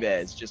CC there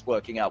is just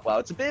working out well.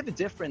 It's a bit of a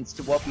difference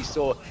to what we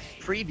saw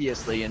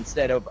previously.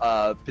 Instead of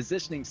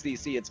positioning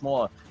CC, it's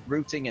more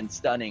rooting and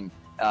stunning,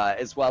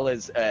 as well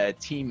as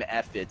team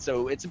effort.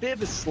 So it's a bit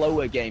of a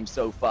slower game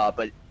so far,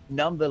 but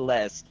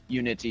nonetheless,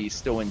 Unity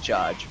still in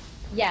charge.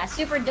 Yeah,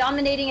 super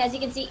dominating. As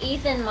you can see,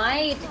 Ethan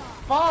might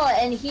fall,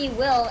 and he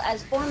will,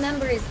 as 4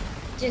 members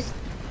just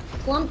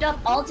clumped up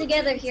all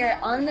together here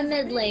on the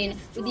mid lane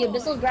with the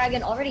Abyssal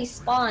Dragon already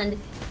spawned.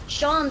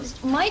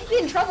 Shomps might be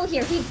in trouble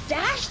here. He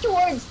dashed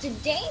towards to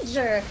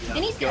danger,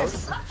 and he's gonna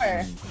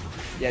suffer.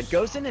 Yeah,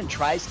 goes in and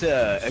tries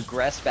to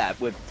aggress that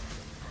with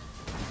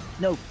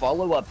no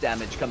follow-up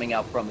damage coming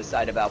out from the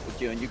side of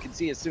AlphaQ, and you can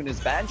see as soon as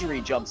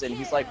Banjari jumps in,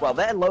 he's like, well,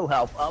 they're low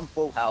health, I'm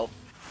full health.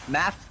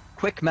 Math,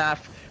 quick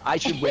math, I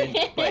should win,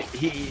 but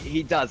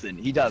he doesn't.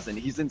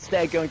 He's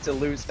instead going to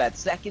lose that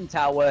second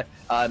tower.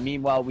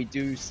 Meanwhile, we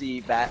do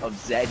see that of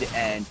Zed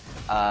and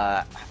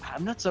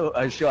I'm not so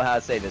sure how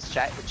to say this.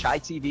 Chai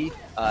TV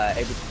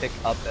able to pick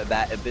up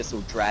that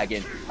Abyssal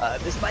Dragon.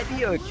 This might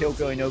be a kill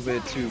going over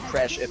to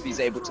Kresh if he's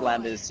able to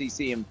land the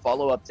CC and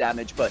follow-up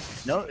damage, but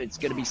no, it's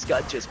going to be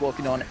Scud just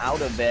walking on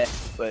out of there.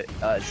 But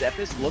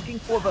Zephyrus looking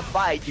for the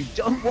fight. You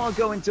don't want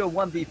to go into a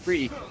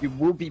 1v3. You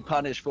will be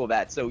punished for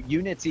that. So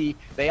Unity,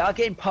 they are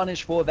getting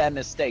punished for their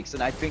mistakes,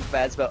 and I think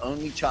that's the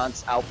only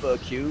chance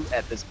AlphaQ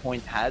at this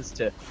point has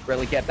to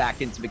really get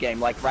back into the game.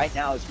 Like right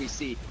now, as we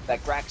see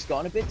that Grak's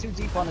gone a bit too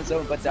deep on his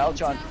own, but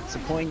Dalchan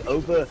supporting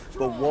over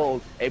the wall,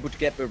 able to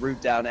get the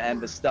root down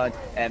and the stun,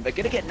 and they're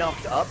going to get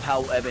knocked up,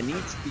 however,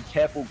 needs to be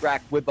careful,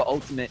 Grak, with the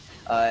ultimate,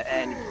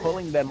 and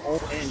pulling them all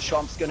in.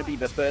 Chomp's going to be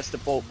the first to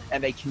fall,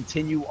 and they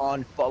continue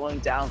on following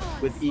down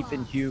with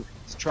Ethan Hugh,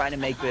 trying to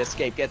make the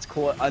escape, gets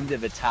caught under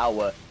the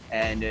tower,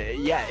 and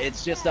yeah,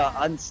 it's just an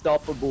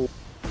unstoppable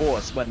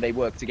force when they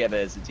work together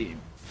as a team.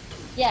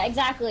 Yeah,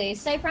 exactly.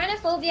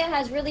 Cypranophobia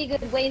has really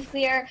good wave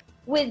clear.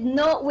 With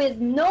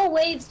no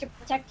waves to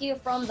protect you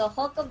from the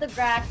hook of the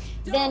Grak,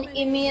 then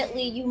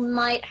immediately you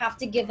might have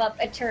to give up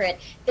a turret.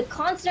 The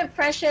constant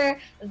pressure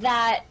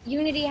that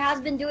Unity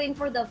has been doing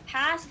for the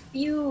past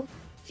few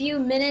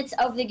minutes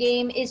of the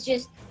game is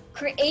just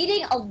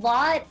creating a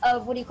lot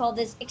of, what do you call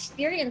this,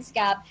 experience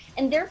gap,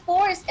 and they're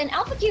forced, and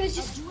AlphaQ is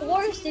just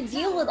forced to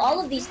deal with all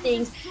of these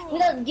things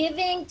without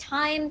giving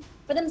time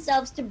for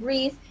themselves to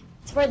breathe,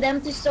 for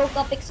them to soak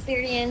up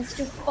experience,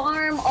 to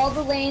farm all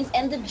the lanes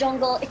and the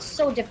jungle. It's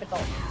so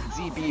difficult.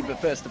 ZB, but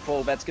first of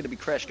all, that's going to be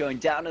Crash going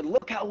down, and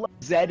look how low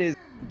Zed is.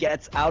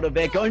 Gets out of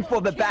it, going for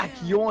the back.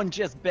 Yawn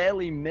just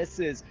barely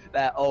misses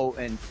that ult,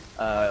 and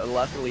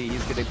luckily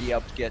he's going to be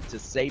able to get to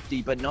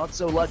safety, but not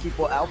so lucky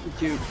for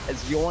AlphaQ,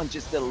 as Yawn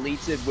just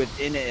deleted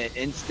within an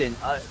instant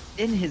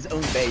in his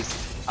own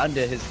base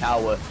under his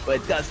tower. But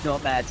it does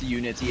not matter to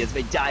Unity as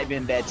they dive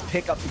in there to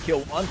pick up the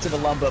kill onto the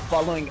Lumber,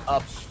 following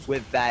up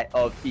with that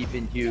of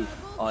Ethan Hugh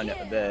on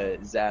the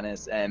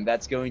Xanis, and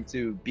that's going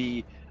to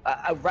be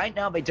right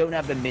now they don't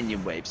have the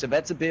minion wave, so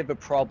that's a bit of a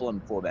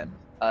problem for them.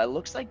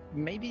 Looks like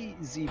maybe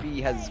ZB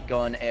has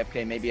gone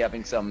AFK, maybe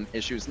having some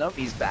issues. No,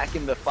 he's back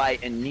in the fight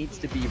and needs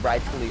to be,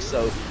 rightfully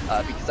so,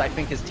 because I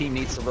think his team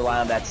needs to rely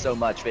on that so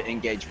much for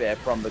engage there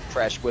from the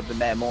Crash with the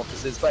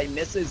Metamorphosis, but he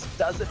misses,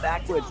 does it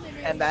backwards,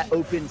 and that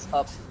opens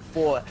up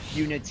for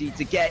Unity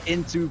to get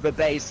into the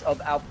base of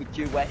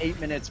AlphaQ. We're 8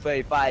 minutes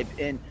 35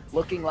 in,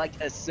 looking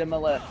like a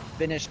similar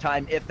finish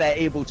time if they're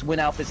able to win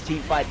out this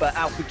team fight, but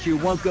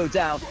AlphaQ won't go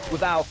down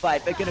without a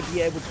fight. They're going to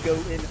be able to go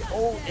in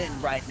all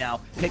in right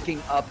now,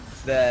 picking up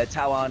the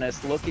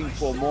Tawanas, looking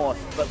for more,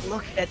 but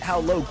look at how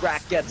low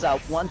Grak gets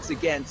out once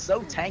again,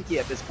 so tanky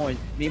at this point.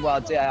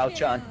 Meanwhile,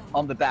 Diao-chan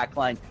on the back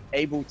line,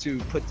 able to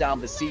put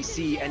down the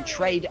CC and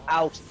trade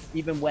out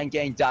even when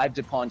getting dived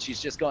upon. She's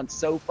just gone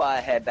so far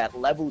ahead, that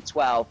level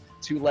 12,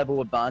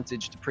 2-level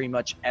advantage to pretty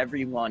much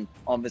everyone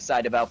on the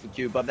side of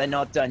AlphaQ, but they're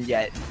not done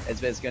yet, as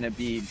there's going to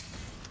be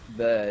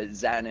the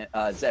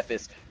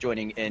Zephys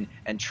joining in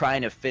and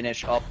trying to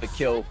finish off the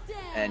kill,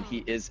 and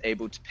he is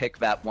able to pick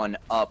that one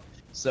up.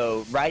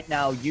 So right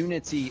now,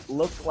 Unity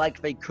looked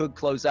like they could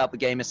close out the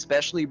game,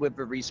 especially with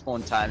the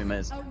respawn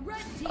timers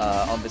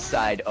on the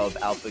side of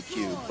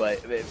AlphaQ.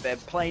 But they're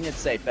playing it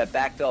safe. They're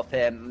backed off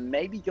here.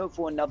 Maybe go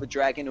for another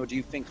dragon, or do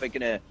you think they're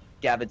going to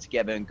gather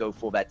together and go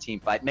for that team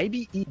fight?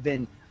 Maybe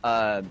even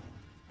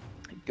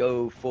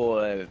go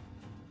for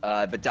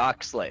the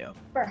Dark Slayer.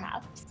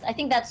 Perhaps. I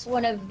think that's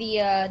one of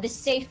the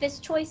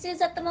safest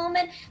choices at the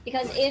moment,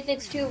 because if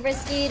it's too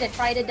risky to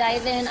try to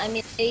dive in, I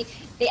mean,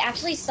 they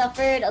actually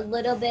suffered a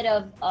little bit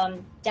of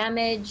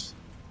damage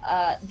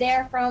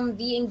there from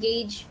the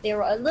engage. They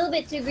were a little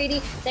bit too greedy.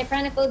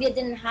 Cypranophobia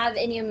didn't have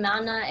any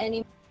mana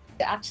anymore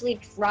to actually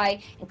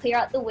try and clear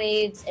out the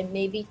waves and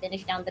maybe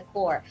finish down the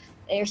core.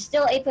 There's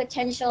still a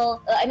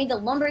potential, I mean, the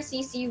Lumber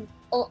CC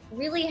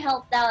really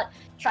helped out,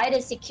 try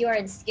to secure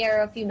and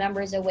scare a few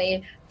members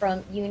away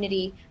from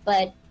Unity,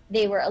 but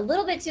they were a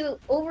little bit too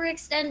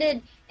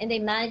overextended, and they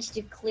managed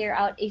to clear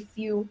out a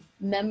few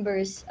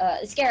members,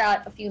 scare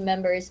out a few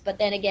members. But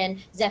then again,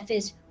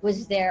 Zephys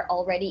was there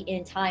already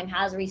in time,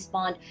 has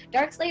respawned.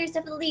 Darkslayer is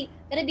definitely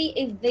going to be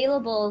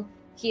available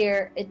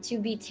here to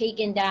be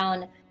taken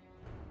down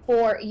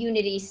for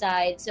Unity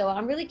side. So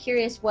I'm really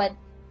curious what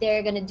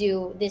they're going to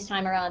do this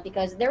time around,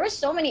 because there were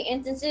so many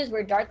instances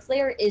where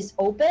Darkslayer is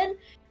open,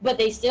 but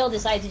they still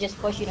decide to just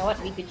push. You know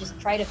what, we could just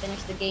try to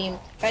finish the game,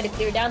 try to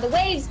clear down the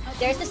waves.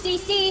 There's the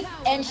CC,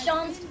 and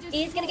Shams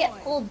is going to get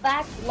pulled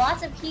back.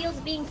 Lots of heals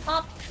being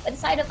popped by the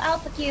side of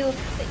AlphaQ,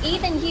 but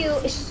even Hugh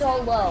is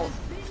so low.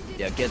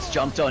 Yeah, gets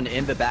jumped on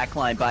in the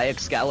backline by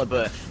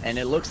Excalibur, and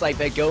it looks like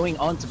they're going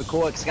onto the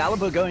core.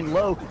 Excalibur going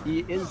low. He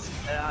is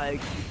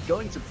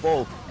going to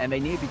fall, and they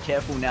need to be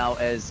careful now,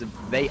 as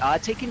they are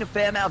taking a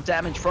fair amount of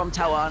damage from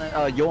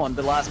Yawn,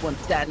 the last one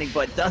standing,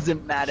 but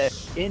doesn't matter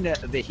in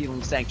the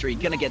Healing Sanctuary.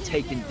 Gonna get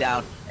taken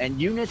down,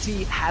 and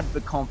Unity have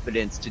the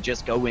confidence to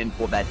just go in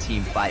for that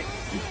team fight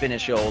and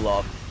finish it all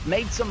off.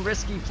 Made some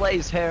risky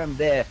plays here and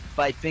there,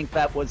 but I think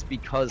that was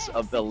because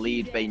of the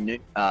lead they knew,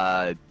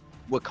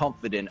 were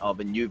confident of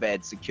and knew they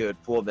had secured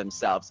for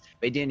themselves.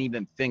 They didn't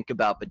even think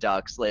about the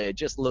Dark Slayer,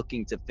 just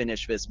looking to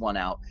finish this one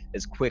out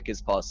as quick as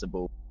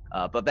possible.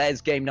 But that is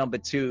game number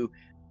 2,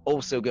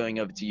 also going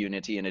over to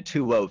Unity in a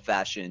 2-0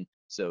 fashion.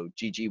 So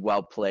GG,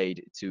 well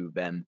played to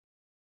them.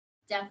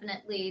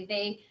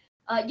 Definitely.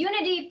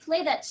 Unity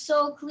played that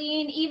so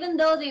clean, even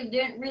though they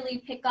didn't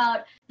really pick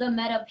out the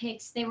meta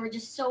picks. They were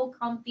just so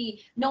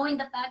comfy, knowing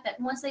the fact that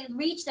once they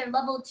reach their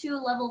level 2,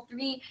 level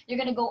 3, they're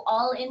going to go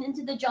all in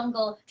into the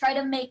jungle, try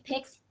to make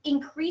picks,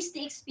 increase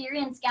the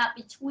experience gap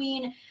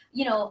between,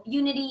 you know,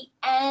 Unity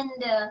and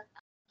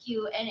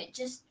Q, and it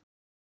just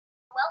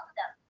well for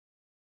them.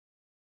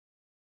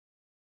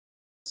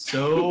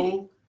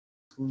 So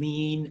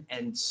clean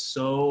and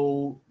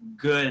so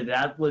good.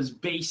 That was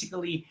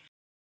basically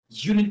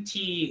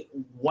Unity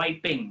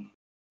wiping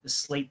the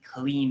slate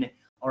clean,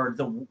 or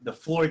the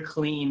floor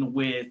clean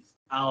with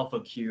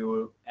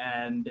AlphaQ.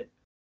 And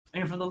I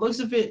mean, from the looks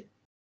of it,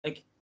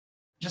 like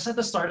just at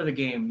the start of the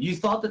game, you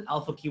thought that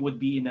AlphaQ would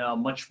be in a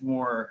much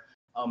more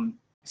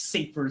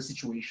safer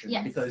situation.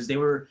 Yes. Because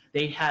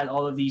they had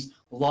all of these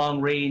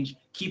long range,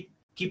 keep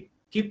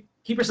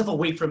yourself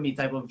away from me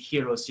type of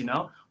heroes, you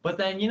know. But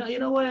then you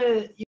know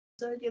what,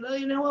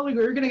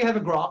 we're gonna have a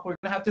Grok. We're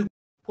gonna have to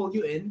pull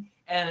you in,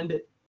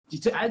 and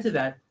to add to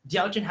that,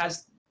 Diao-chan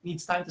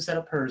needs time to set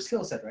up her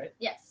skill set, right?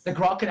 Yes. The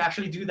Grok can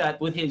actually do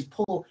that with his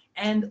pull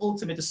and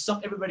ultimate to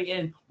suck everybody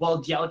in,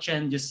 while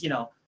Diao-chan just,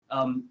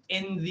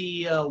 In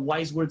the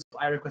wise words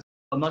of Ira Quest,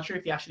 I'm not sure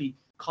if he actually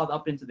caught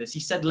up into this. He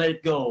said, "Let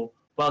it go,"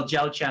 while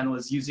Jiao Chan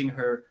was using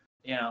her,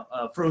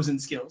 frozen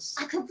skills.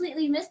 I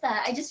completely missed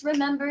that. I just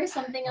remember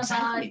something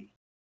about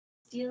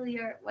steal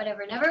your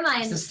whatever. Never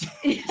mind. It's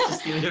to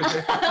steal your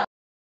girl.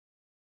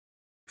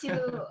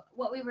 To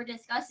what we were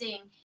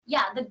discussing,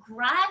 yeah, the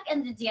Grak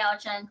and the Diao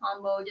Chan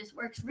combo just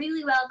works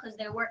really well because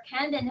they work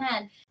hand in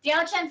hand.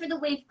 Diao Chan for the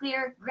wave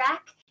clear,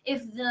 Grak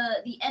if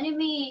the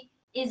enemy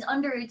is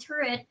under a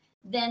turret,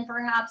 then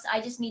perhaps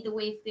I just need the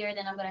wave clear,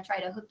 then I'm gonna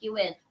try to hook you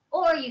in.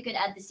 Or you could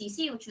add the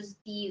CC, which was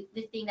the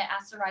thing that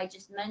Asteroid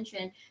just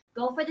mentioned.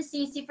 Go for the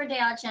CC for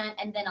Diao Chan,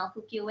 and then I'll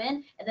hook you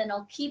in, and then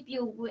I'll keep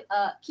you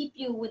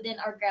within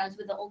our grounds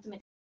with the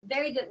ultimate.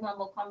 Very good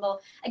combo.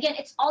 Again,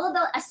 it's all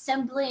about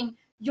assembling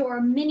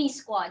your mini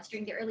squads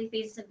during the early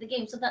phases of the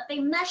game so that they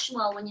mesh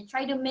well when you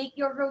try to make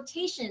your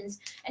rotations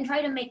and try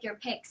to make your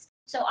picks.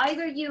 So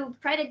either you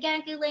try to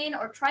gank a lane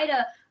or try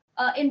to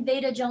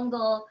invade a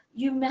jungle.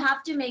 You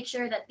have to make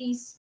sure that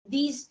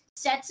these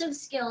sets of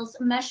skills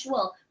mesh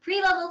well.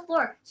 Pre-level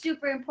 4,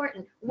 super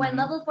important. When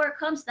level 4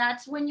 comes,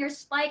 that's when your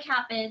spike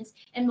happens,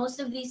 and most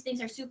of these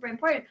things are super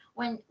important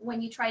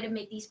when you try to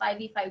make these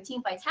 5v5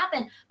 team fights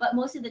happen, but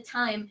most of the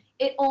time,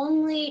 it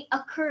only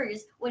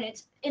occurs when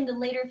it's in the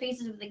later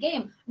phases of the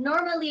game.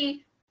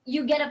 Normally,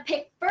 you get a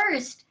pick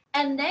first,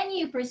 and then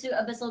you pursue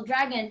Abyssal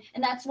Dragon,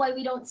 and that's why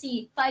we don't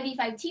see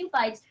 5v5 team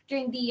fights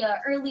during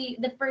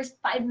the first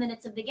 5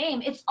 minutes of the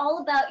game. It's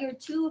all about your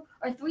 2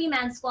 or 3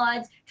 man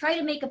squads, try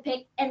to make a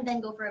pick, and then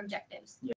go for objectives. Yeah.